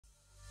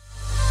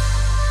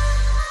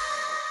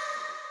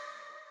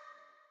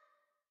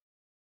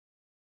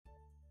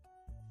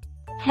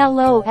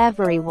Hello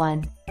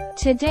everyone.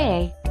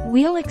 Today,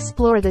 we'll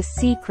explore the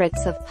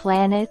secrets of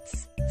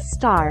planets,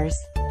 stars,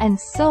 and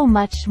so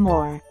much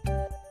more.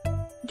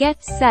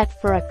 Get set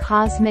for a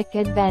cosmic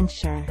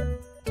adventure.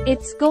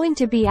 It's going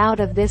to be out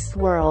of this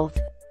world.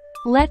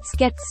 Let's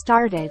get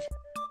started.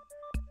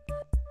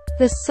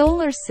 The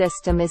solar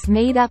system is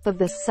made up of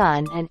the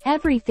sun and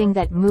everything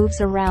that moves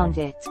around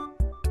it.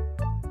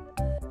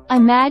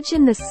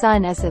 Imagine the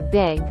sun as a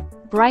big,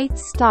 bright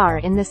star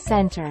in the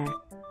center.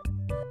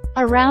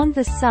 Around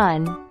the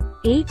sun,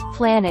 8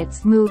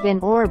 planets move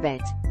in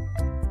orbit.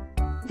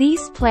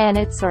 These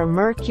planets are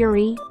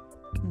Mercury,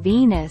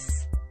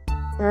 Venus,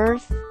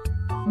 Earth,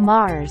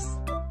 Mars,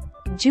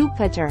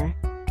 Jupiter,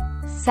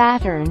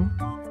 Saturn,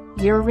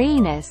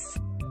 Uranus,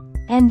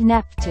 and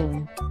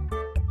Neptune.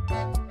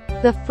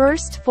 The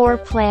first 4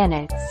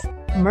 planets,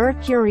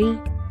 Mercury,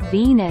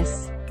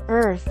 Venus,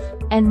 Earth,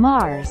 and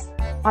Mars,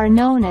 are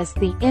known as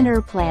the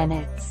inner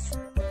planets.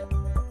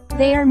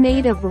 They are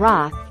made of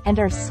rock and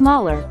are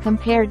smaller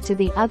compared to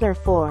the other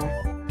 4.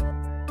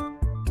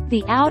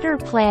 The outer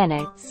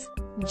planets,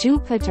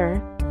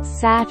 Jupiter,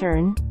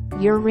 Saturn,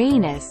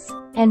 Uranus,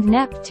 and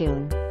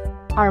Neptune,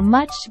 are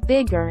much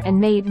bigger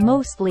and made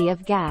mostly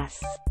of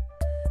gas.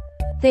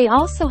 They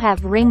also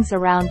have rings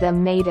around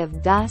them made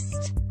of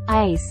dust,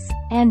 ice,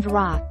 and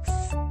rocks.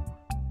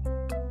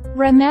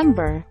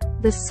 Remember,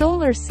 the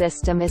solar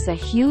system is a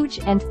huge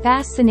and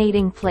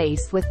fascinating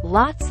place with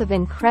lots of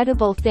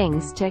incredible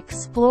things to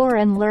explore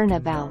and learn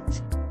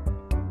about.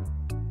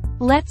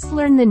 Let's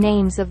learn the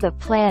names of the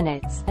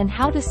planets and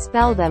how to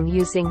spell them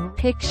using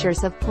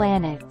pictures of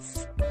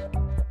planets.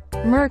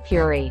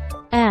 Mercury,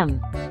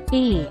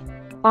 M-E-R-C-U-R-Y,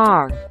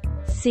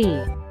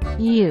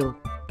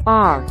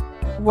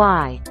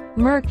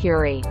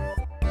 Mercury.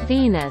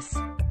 Venus,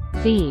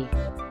 V-E-N-U-S,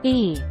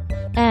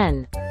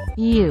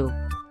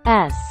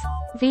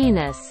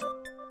 Venus.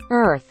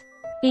 Earth,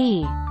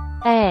 E-A-R-T-H,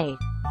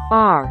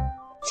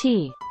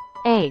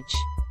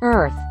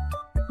 Earth.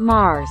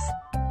 Mars,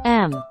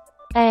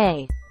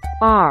 M-A-R-S,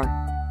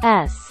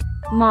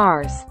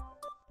 Mars.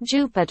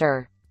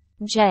 Jupiter,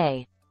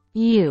 J-U-P-I-T-E-R,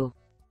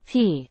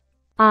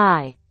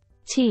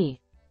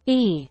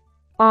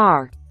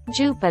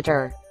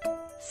 Jupiter.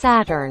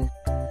 Saturn,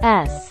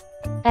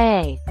 S-A-T-U-R-N,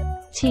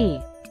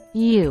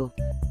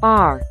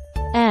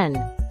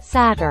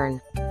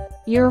 Saturn.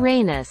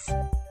 Uranus,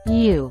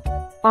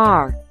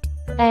 U-R-A-N-U-S,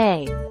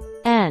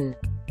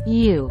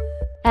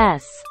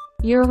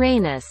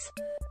 Uranus.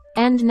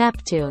 And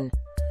Neptune,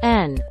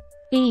 N-E-P-T-U-N-E,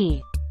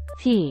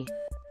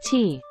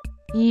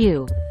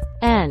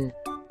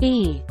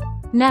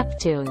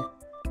 Neptune.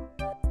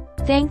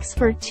 Thanks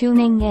for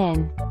tuning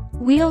in.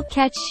 We'll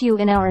catch you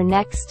in our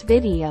next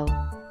video.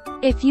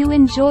 If you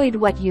enjoyed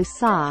what you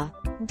saw,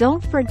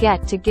 don't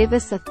forget to give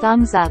us a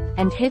thumbs up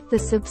and hit the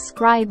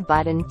subscribe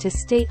button to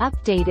stay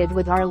updated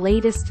with our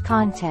latest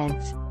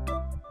content.